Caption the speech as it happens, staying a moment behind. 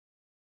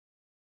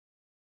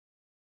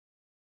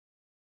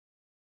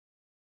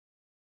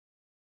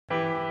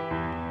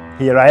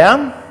Here I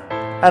am,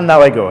 and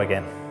now I go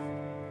again.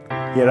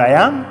 Here I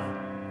am,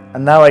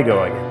 and now I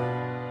go again.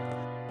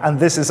 And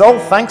this is all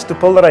thanks to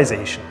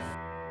polarization.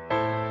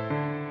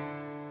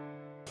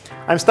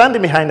 I'm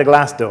standing behind a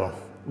glass door.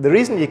 The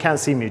reason you can't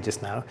see me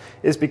just now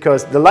is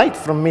because the light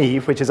from me,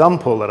 which is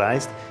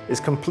unpolarized,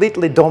 is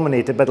completely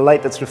dominated by the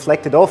light that's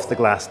reflected off the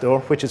glass door,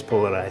 which is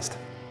polarized.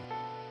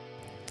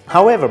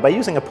 However, by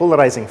using a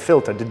polarizing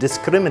filter to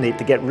discriminate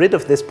to get rid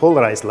of this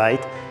polarized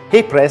light,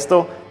 hey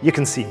presto, you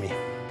can see me.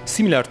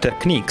 Similar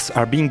techniques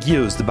are being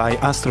used by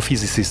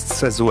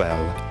astrophysicists as well,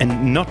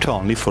 and not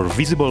only for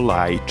visible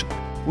light.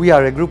 We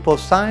are a group of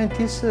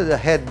scientists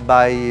headed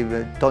by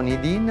Tony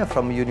Dean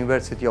from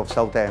University of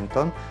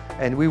Southampton,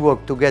 and we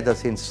work together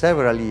since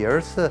several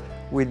years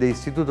with the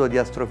Istituto di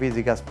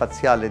Astrofisica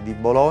Spaziale di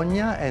Bologna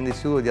and the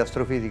Istituto di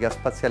Astrofisica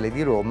Spaziale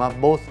di Roma,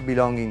 both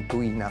belonging to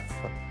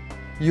INAF.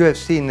 You have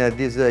seen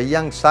these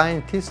young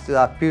scientists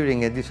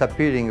appearing and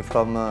disappearing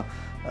from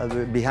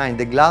behind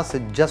the glass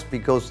just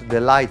because the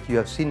light you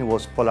have seen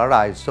was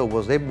polarized, so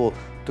was able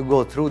to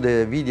go through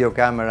the video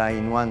camera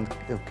in one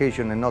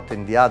occasion and not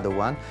in the other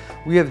one.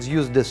 We have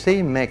used the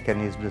same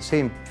mechanism, the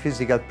same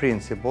physical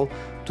principle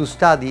to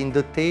study in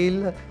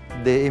detail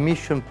the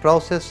emission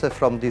process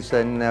from this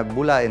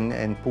nebula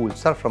and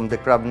pulsar, from the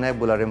Crab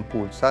Nebula and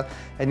pulsar,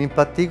 and in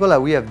particular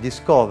we have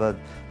discovered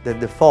that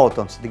the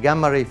photons, the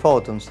gamma-ray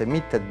photons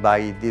emitted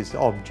by this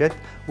object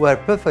were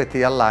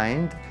perfectly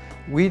aligned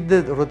with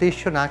the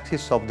rotation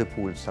axis of the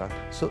pulsar.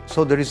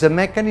 So there is a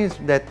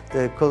mechanism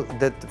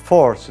that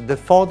forces the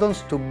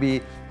photons to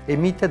be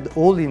emitted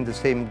all in the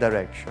same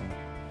direction.